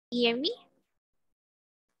Hear me?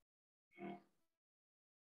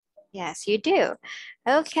 Yes, you do.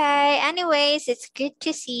 Okay, anyways, it's good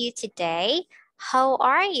to see you today. How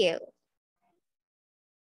are you?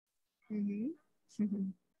 Mhm.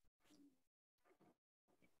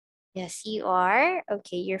 Yes, you are.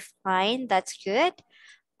 Okay, you're fine. That's good.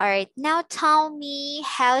 All right, now tell me,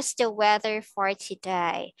 how's the weather for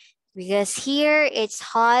today? Because here it's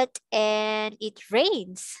hot and it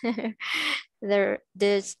rains.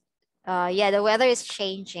 This yeah, the weather is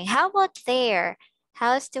changing. How about there?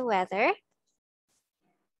 How's the weather?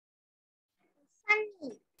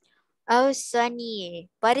 Sunny. Oh, sunny.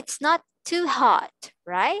 But it's not too hot,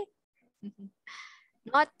 right?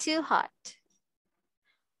 Not too hot.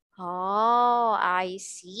 Oh, I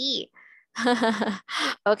see.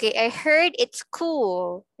 Okay, I heard it's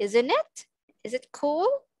cool, isn't it? Is it cool?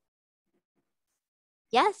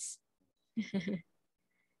 Yes.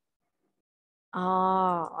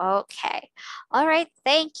 Oh, okay. All right.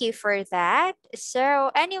 Thank you for that. So,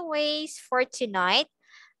 anyways, for tonight,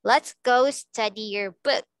 let's go study your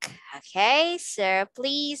book. Okay. So,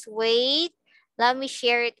 please wait. Let me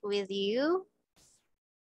share it with you.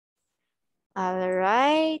 All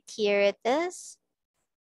right. Here it is.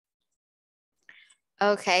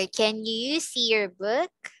 Okay. Can you see your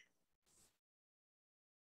book?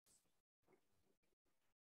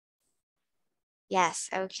 Yes.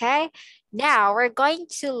 Okay. Now, we're going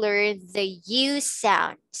to learn the U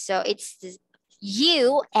sound. So, it's the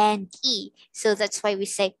U and E. So, that's why we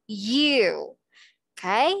say you.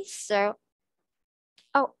 Okay, so,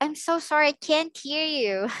 oh, I'm so sorry, I can't hear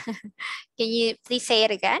you. Can you please say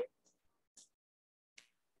it again?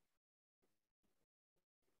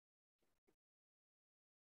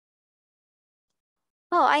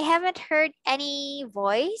 Oh, I haven't heard any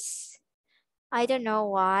voice. I don't know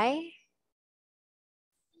why.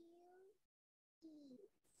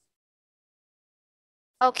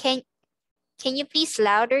 Oh, can you please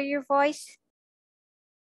louder your voice?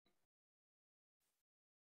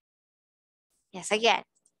 Yes, again.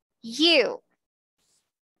 You.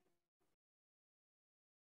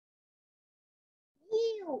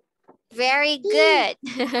 You. Very good.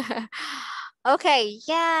 Okay,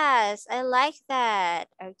 yes, I like that.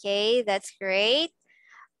 Okay, that's great.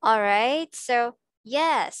 All right, so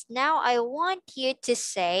yes, now I want you to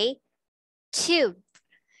say tube.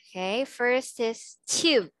 Okay, first is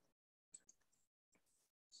tube.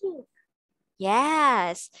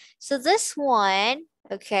 Yes. So this one,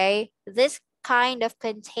 okay, this kind of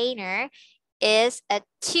container is a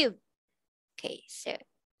tube. Okay, so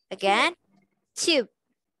again, tube.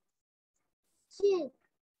 Tube.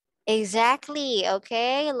 Exactly.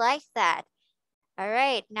 Okay, like that. All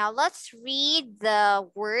right, now let's read the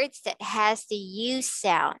words that has the U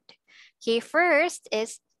sound. Okay, first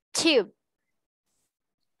is tube.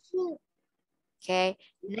 Tube. Okay,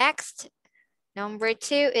 next, number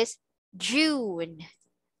two is June.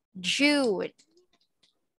 June.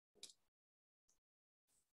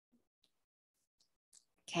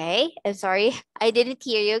 Okay, I'm sorry. I didn't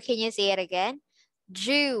hear you. Can you say it again?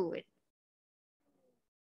 June.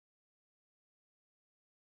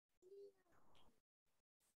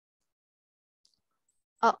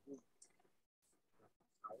 Oh,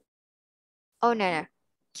 oh no, no.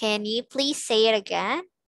 Can you please say it again?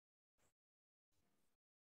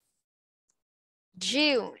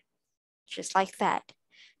 June. Just like that.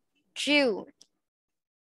 June.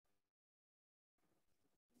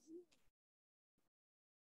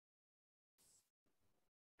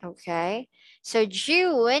 Okay. So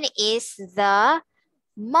June is the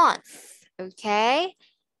month. Okay.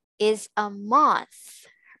 Is a month.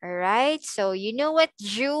 All right. So you know what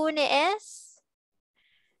June is?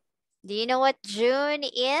 Do you know what June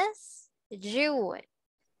is? June.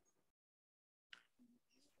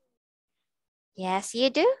 Yes, you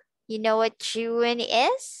do. You know what June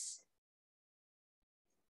is?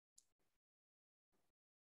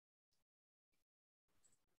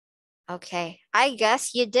 Okay, I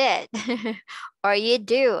guess you did. Or you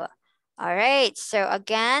do. All right, so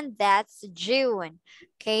again, that's June.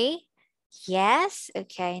 Okay, yes.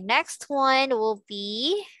 Okay, next one will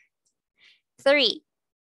be three.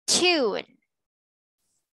 Tune.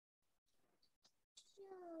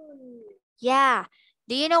 Yeah.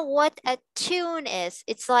 Do you know what a tune is?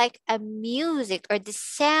 It's like a music or the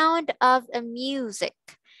sound of a music.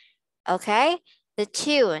 Okay, the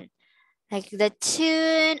tune. Like the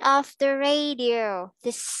tune of the radio,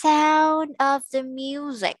 the sound of the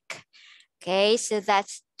music. Okay, so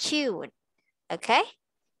that's tune. Okay.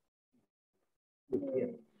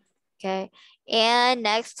 Okay. And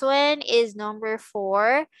next one is number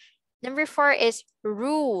four. Number four is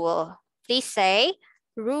rule. Please say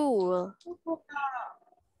Rule.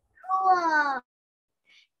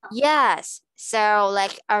 Yes. So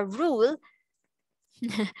like a rule,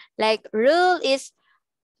 like rule is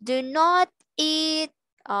do not eat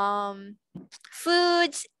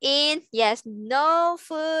foods in, yes, no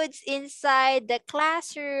foods inside the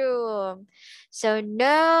classroom. So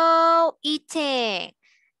no eating.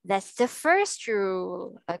 That's the first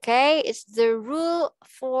rule, okay? It's the rule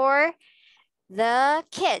for the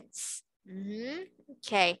kids.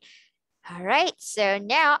 Okay, all right. So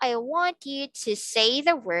now I want you to say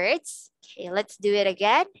the words. Okay, let's do it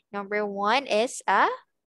again. Number one is a,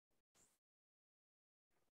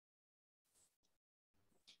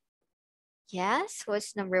 yes,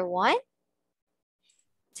 what's number one?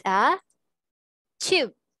 It's a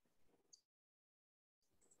tube.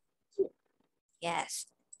 Yes,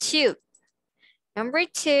 tube. Number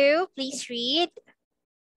two, please read.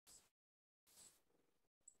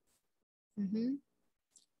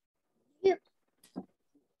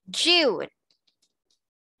 June.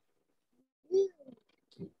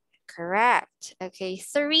 Correct. Okay,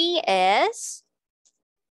 three is,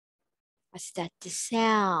 what's that? The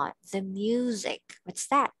sound, the music. What's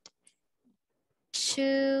that?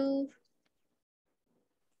 Two.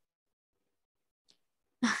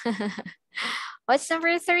 What's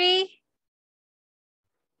number three?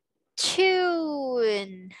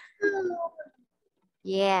 Tune.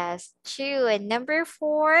 Yes, tune. Number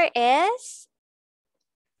four is,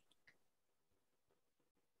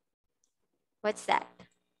 what's that?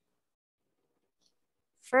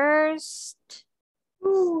 First,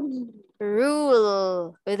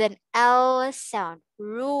 rule with an L sound.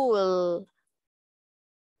 Rule.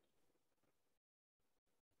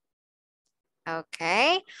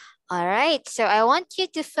 Okay. All right. So I want you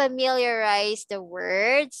to familiarize the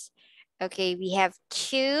words. Okay, we have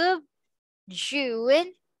tube,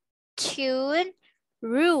 June, tune,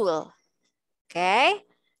 rule. Okay.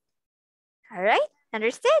 All right.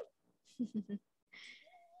 Understood?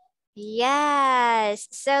 Yes.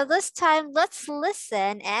 So this time, let's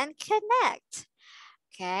listen and connect.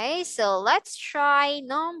 Okay, so let's try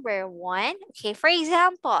number one. Okay, for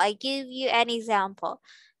example, I give you an example.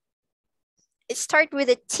 It starts with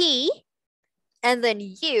a T and then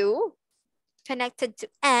U connected to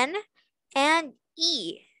N and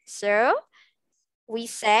E. So we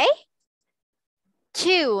say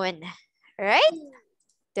tune, right?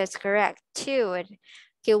 That's correct, tune.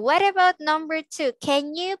 Okay, what about number two?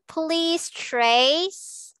 Can you please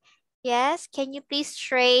trace? Yes, can you please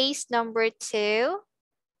trace number two?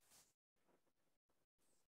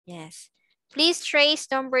 Yes. Please trace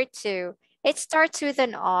number two. It starts with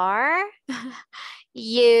an R.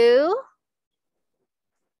 U.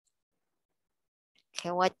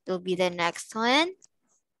 Okay, what will be the next one?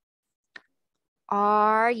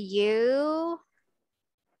 R, U.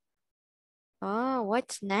 Oh,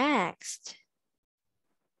 what's next?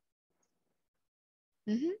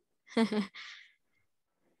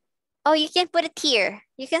 Oh, you can put it here.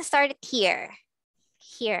 You can start it here.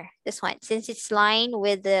 Here, this one, since it's lined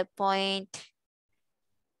with the point.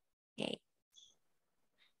 Okay.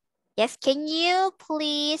 Yes, can you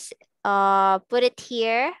please put it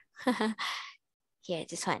here? Here,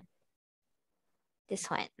 this one. This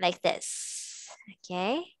one, like this.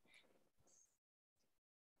 Okay.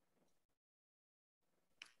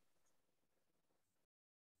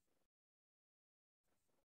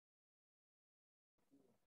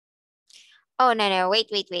 Oh, no, no, wait,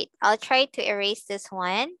 wait, wait. I'll try to erase this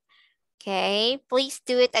one. Okay, please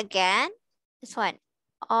do it again. This one.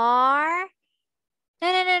 R.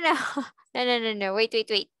 No, no, no, no. No, no, no, no. Wait, wait,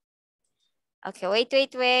 wait. Okay, wait,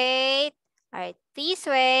 wait, wait. All right, please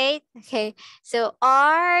wait. Okay, so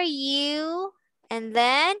R, U, and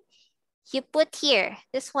then you put here,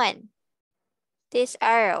 this one, this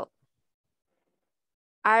arrow.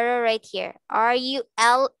 Arrow right here.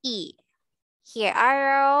 R-U-L-E. Here,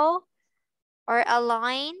 arrow or a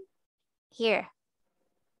line here.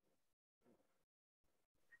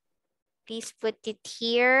 Please put it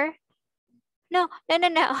here. No, no, no,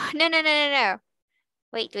 no, no, no, no, no, no.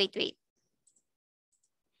 Wait, wait, wait.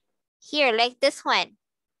 Here, like this one.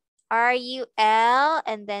 R-U-L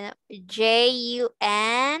and then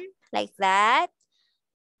J-U-N, like that.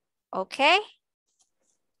 Okay?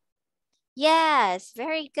 Yes,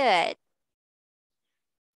 very good.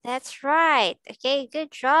 That's right. Okay,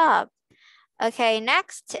 good job. Okay,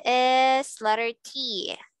 next is letter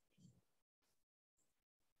T.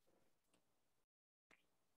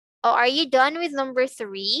 Oh, are you done with number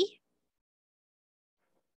three?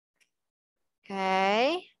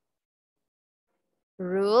 Okay.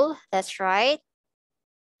 Rule, that's right.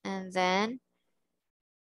 And then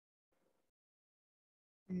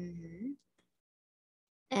Mm-hmm.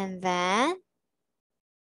 And then,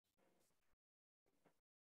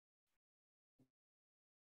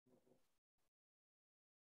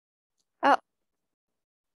 oh,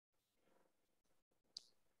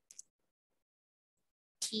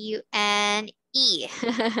 T-U-N-E.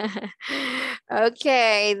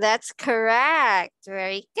 Okay, that's correct.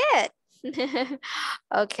 Very good.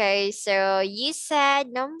 Okay, so you said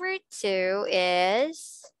number two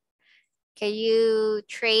is, can you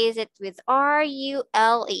trace it with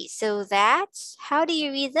R-U-L-E? So that's, how do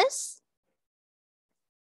you read this?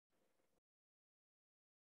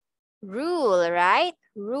 Rule, right?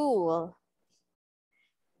 Rule.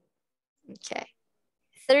 Okay.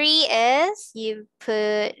 Three is, you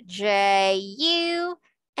put J-U-N-E.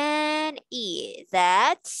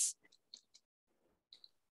 That's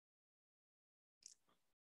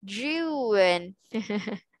June.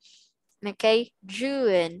 Okay,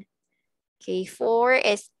 June. Okay, four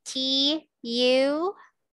is T-U-N-E.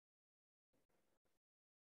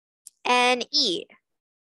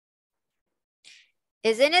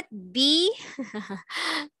 Isn't it B?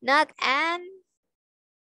 Not N?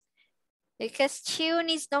 Because tune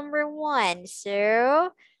is number one.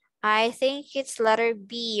 So I think it's letter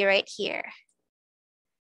B right here.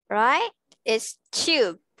 Right? It's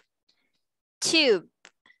tube. Tube.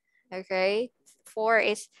 Okay. Four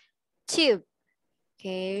is tube.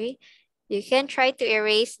 Okay. You can try to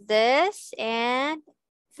erase this, and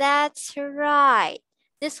that's right.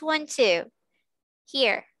 This one too.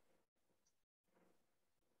 Here.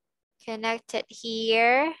 Connect it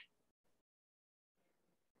here.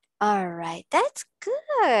 All right, that's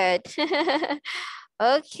good.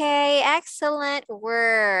 Okay, excellent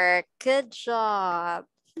work. Good job.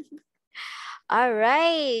 All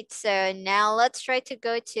right, so now let's try to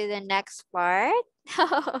go to the next part.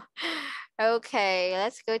 Okay,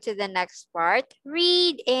 let's go to the next part.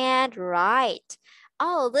 Read and write.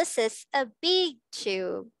 Oh, this is a big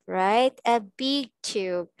tube, right? A big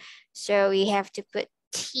tube. So we have to put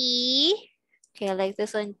T. Okay, like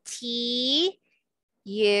this one, T,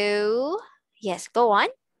 U. Yes, go on.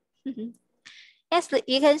 Yes,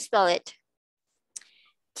 you can spell it.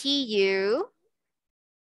 T-U.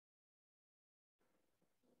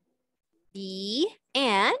 B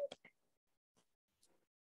and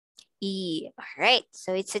E. All right,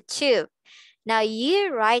 so it's a tube. Now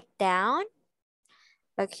you write down,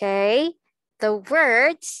 okay, the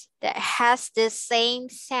words that has the same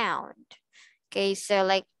sound. Okay, so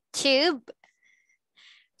like tube.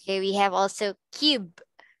 Okay, we have also cube,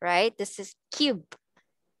 right? This is cube.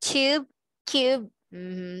 Tube, cube.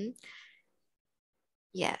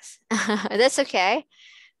 Yes, that's okay.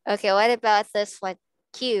 Okay, what about this one?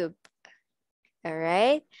 Cube. All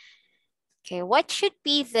right. Okay, what should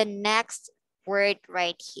be the next word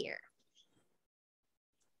right here?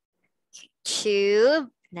 Tube,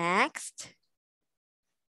 next.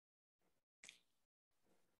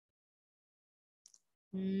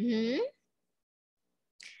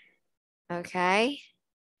 Okay.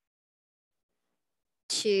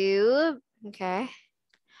 Tube, okay.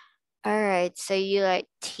 All right, so you like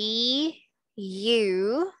T,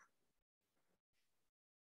 U,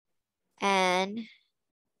 and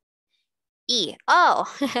E. Oh,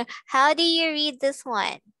 how do you read this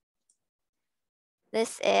one?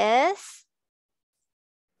 This is,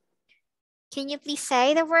 can you please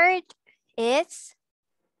say the word? It's,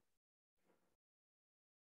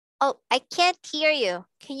 oh, I can't hear you.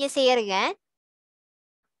 Can you say it again?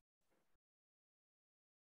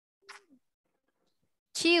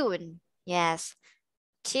 Tune, yes,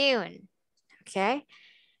 tune, okay.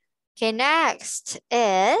 Okay, next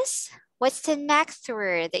is, what's the next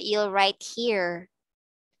word that you'll write here?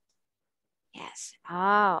 Yes,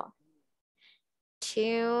 oh,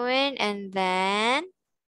 tune, and then,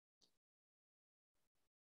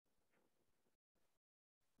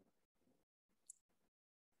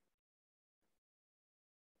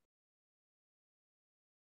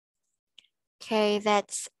 okay,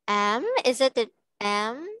 that's M. Is it an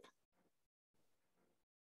M?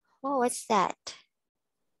 Oh, what's that?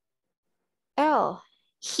 Oh,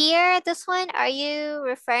 here, this one, are you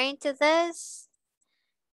referring to this?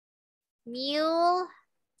 Mule,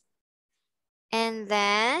 and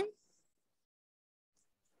then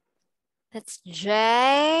that's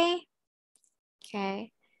J.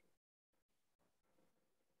 Okay.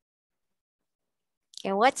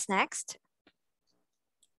 Okay, what's next?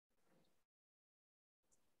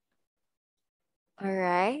 All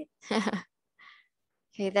right.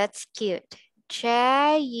 Okay, that's cute.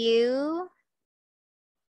 J, U.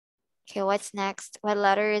 Okay, what's next? What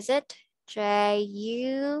letter is it? J,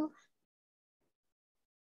 U.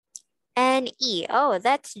 N-E. Oh,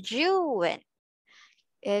 that's June.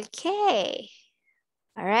 Okay.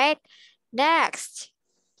 All right. Next.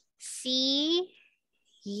 C-U.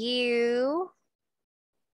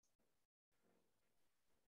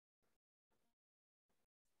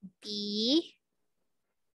 B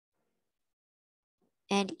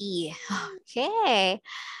and E. Okay.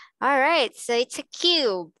 All right. So it's a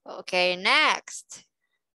cube. Okay. Next.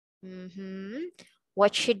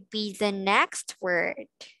 What should be the next word?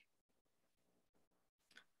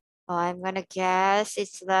 Oh, I'm gonna guess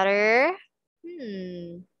it's letter.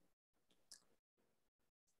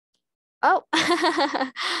 Oh,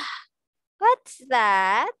 what's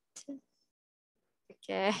that?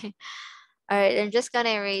 Okay. All right. I'm just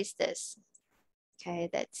gonna erase this. Okay.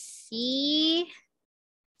 That's C-U-T-E.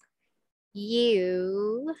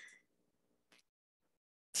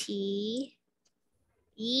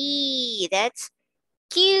 That's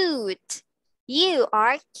cute. You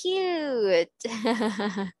are cute.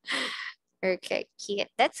 Okay, cute.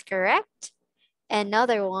 That's correct.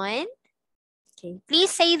 Another one. Okay,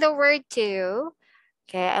 please say the word too.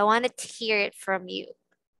 Okay, I wanted to hear it from you.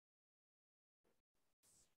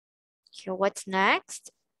 Okay, what's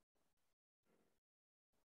next?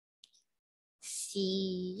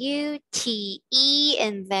 C-U-T-E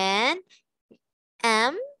and then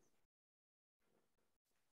M.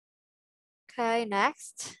 Okay,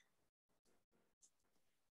 next.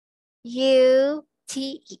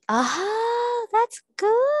 U-T-E. Oh, that's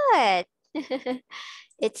good.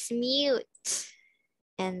 It's mute.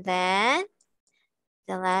 And then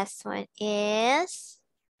the last one is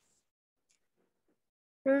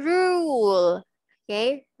rule.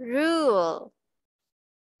 Okay, rule.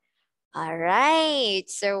 All right,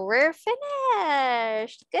 so we're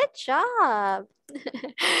finished. Good job.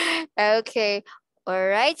 Okay, all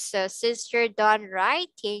right, so since you're done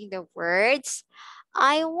writing the words,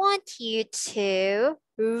 I want you to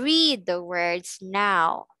read the words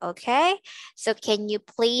now, okay? So can you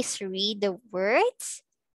please read the words?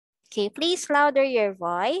 Okay, please louder your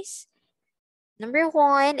voice. Number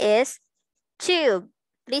one is tube.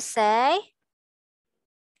 Please say.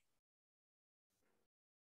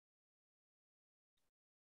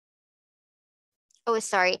 Oh,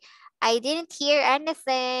 sorry. I didn't hear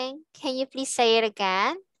anything. Can you please say it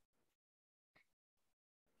again?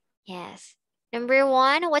 Yes. Number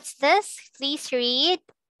one, what's this? Please read.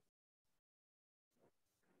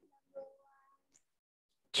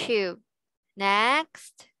 Tube.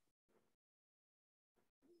 Next.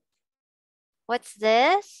 What's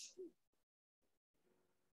this?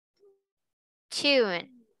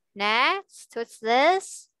 Tune. Next. What's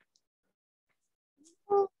this?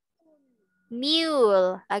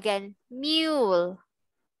 Mule. Again, mule.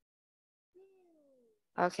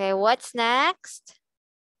 Okay, what's next?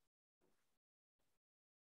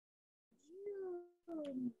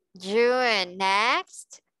 June.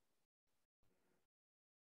 Next.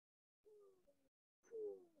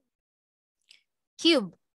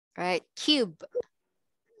 Cube. Right, cube.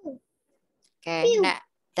 Okay,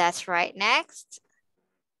 that's right. Next.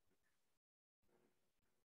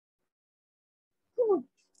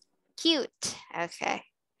 Cute. Okay.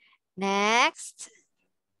 Next.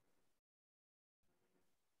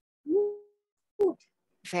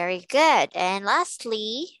 Very good. And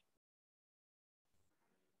lastly.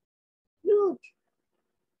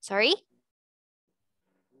 Sorry?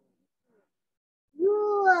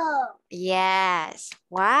 Yes.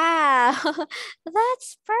 Wow.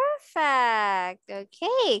 That's perfect.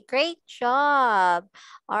 Okay, great job.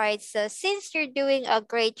 All right, so since you're doing a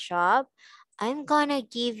great job, I'm gonna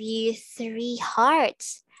give you 3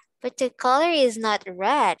 hearts. But the color is not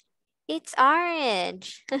red. It's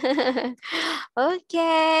orange.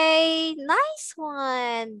 Okay, nice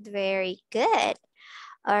one. Very good.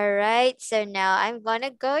 All right, so now I'm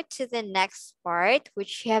gonna go to the next part,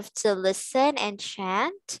 which you have to listen and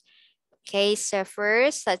chant. Okay, so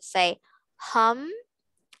first, let's say hum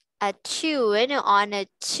a tune on a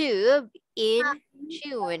tube in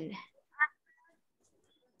June.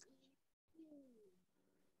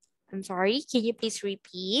 I'm sorry, can you please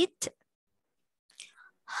repeat?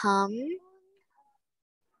 Hum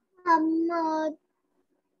a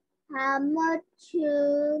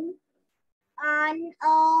tune on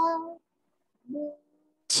a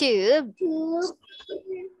tube.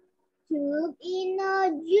 Tube in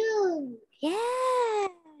a June.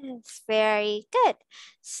 Yes, very good.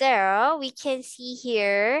 So we can see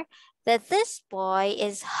here that this boy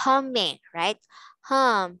is humming, right?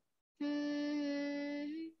 Hum.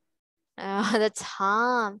 Oh, that's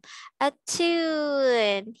hum. A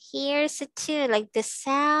tune. Here's a tune, like the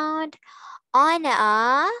sound on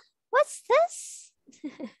a, what's this?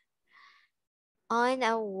 On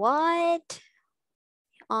a what?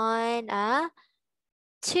 On a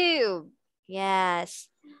tube. Yes.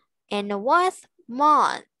 In what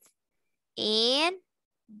month? In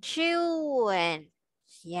June.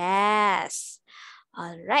 Yes.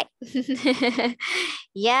 All right.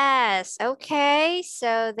 Yes. Okay.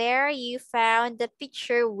 So there you found the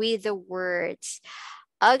picture with the words.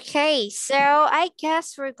 Okay. So I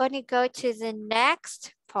guess we're going to go to the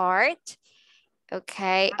next part,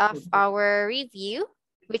 okay, of our review,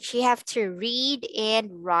 which you have to read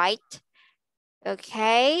and write,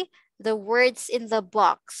 okay, the words in the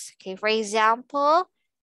box. Okay. For example,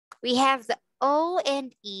 we have the O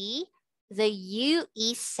and E, the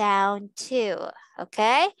UE sound too.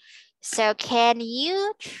 Okay. So can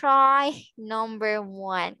you try number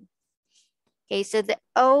one? Okay, so the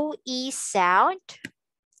OE sound,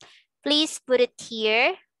 please put it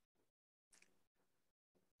here.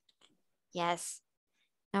 Yes.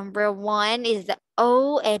 Number one is the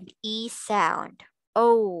O and E sound.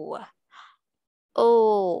 O.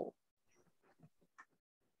 O.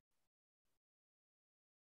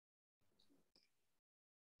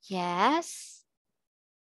 Yes.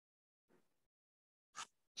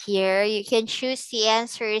 Here, you can choose the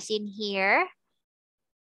answers in here.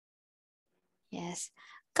 Yes.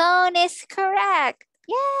 Cone is correct.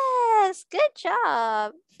 Yes, good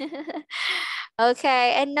job.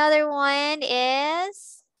 Okay, another one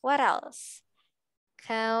is what else?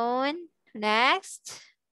 Cone. Next.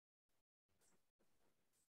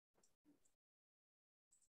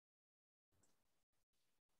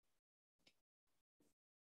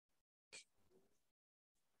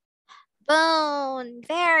 Bone.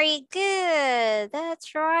 Very good.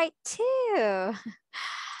 That's right too.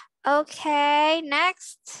 Okay,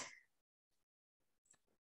 next.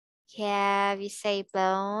 Yeah, we say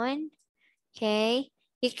bone. Okay.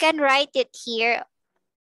 You can write it here.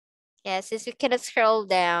 Yes, since we cannot scroll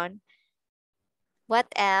down. What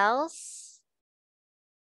else?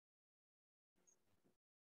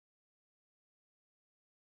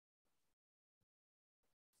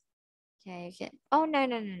 Yeah, you can. Oh, no,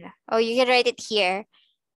 no, no, no. Oh, you can write it here.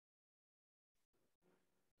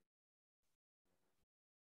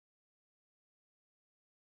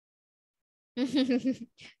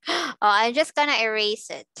 Oh, I'm just gonna erase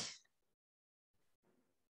it.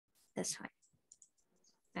 This one.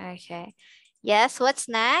 Okay. Yes, what's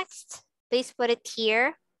next? Please put it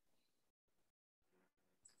here.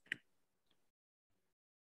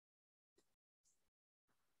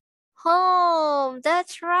 Home,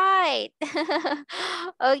 that's right.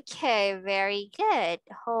 Okay, very good.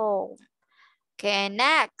 Home. Okay,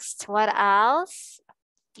 next. What else?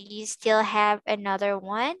 Do you still have another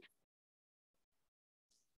one?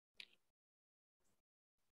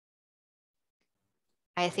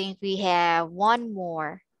 I think we have one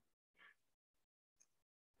more.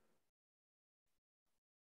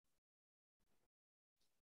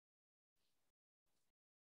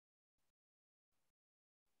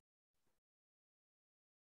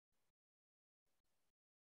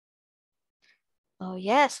 Oh,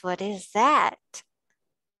 yes. What is that?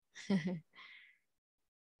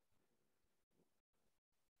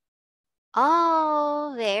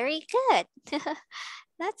 Oh, very good.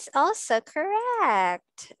 That's also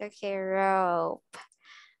correct. Okay, rope.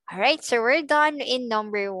 All right, so we're done in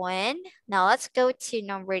number one. Now let's go to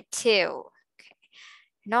number two. Okay.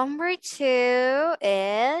 Number two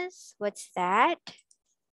is, what's that?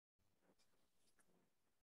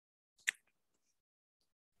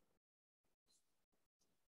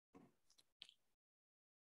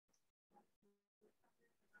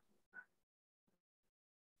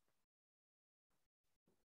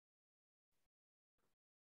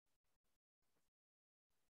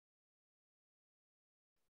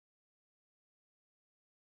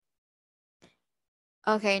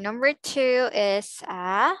 Okay, number two is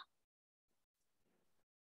a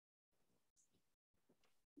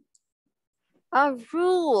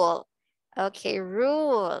rule. Okay,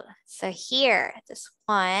 rule. So here, this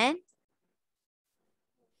one.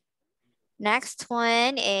 Next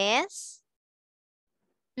one is.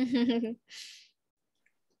 Okay,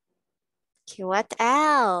 what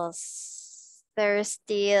else? There's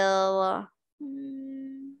still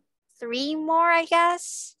three more, I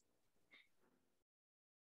guess.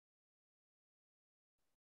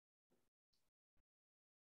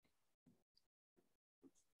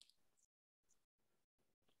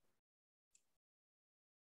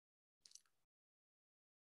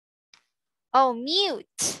 Oh,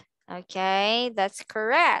 mute. Okay, that's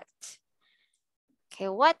correct. Okay,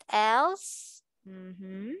 what else?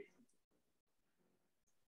 Do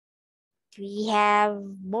we have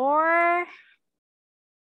more?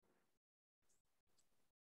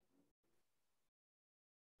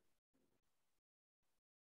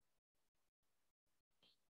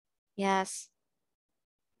 Yes.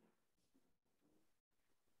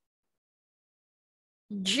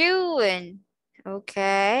 June.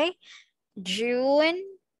 Okay. June.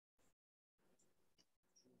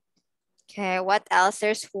 Okay, what else?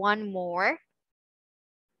 There's one more.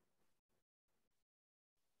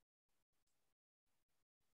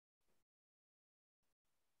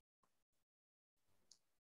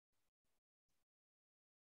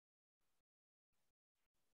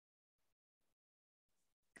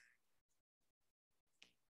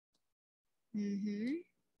 Mm-hmm.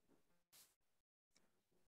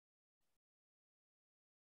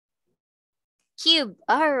 Cube.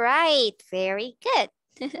 All right. Very good.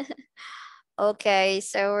 Okay,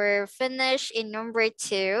 so we're finished in number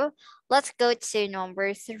 2. Let's go to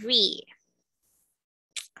number 3.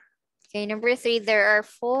 Okay, number 3, there are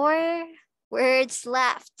 4 words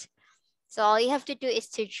left. So all you have to do is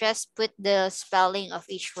to just put the spelling of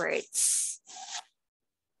each words.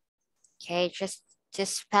 Okay, just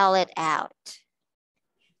spell it out.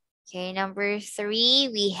 Okay, number 3,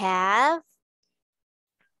 we have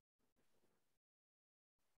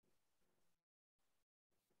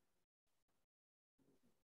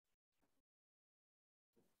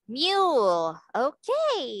mule.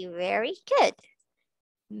 Okay, very good.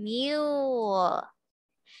 Mule.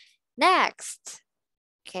 Next.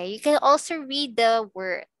 Okay, you can also read the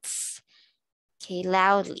words. Okay,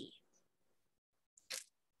 loudly.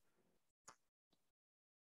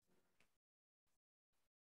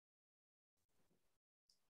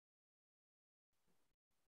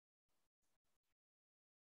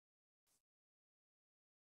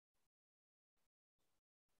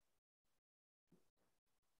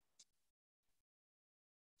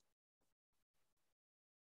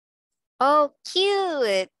 Oh,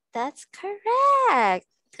 cute. That's correct.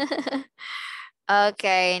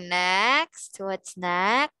 Okay, next. What's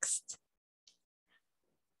next?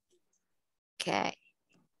 Okay.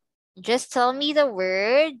 Just tell me the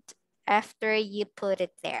word after you put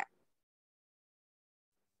it there.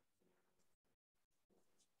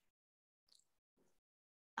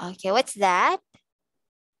 Okay, what's that?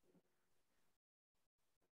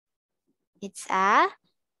 It's a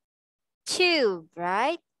tube,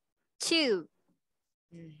 right? Tube.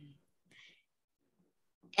 Mhm.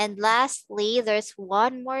 And lastly, there's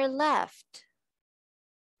one more left.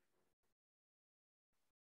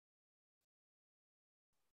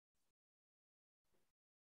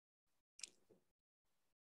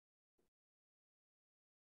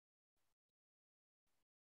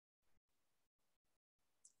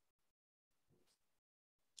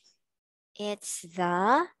 It's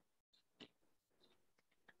the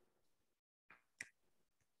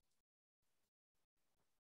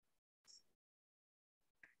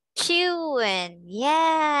chewing.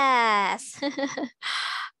 Yes.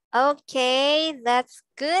 Okay, that's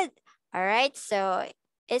good. All right, so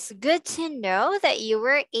it's good to know that you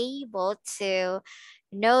were able to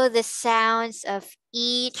know the sounds of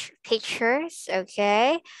each pictures,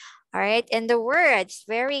 okay? All right, and the words,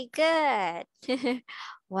 very good.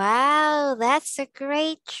 Wow, that's a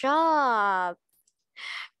great job.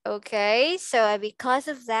 Okay, so because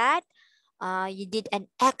of that, you did an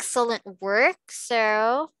excellent work.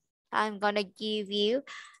 So I'm gonna give you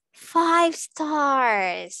 5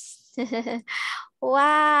 stars.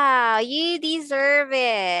 Wow, you deserve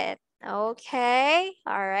it. Okay,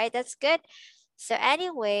 all right, that's good. So,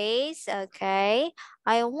 anyways, okay,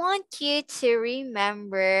 I want you to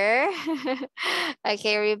remember,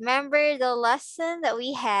 okay, remember the lesson that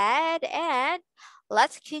we had, and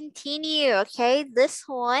let's continue, okay, this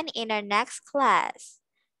one in our next class.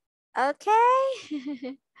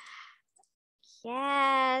 Okay?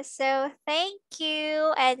 Yeah, so thank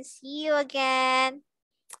you and see you again.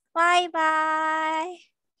 Bye bye.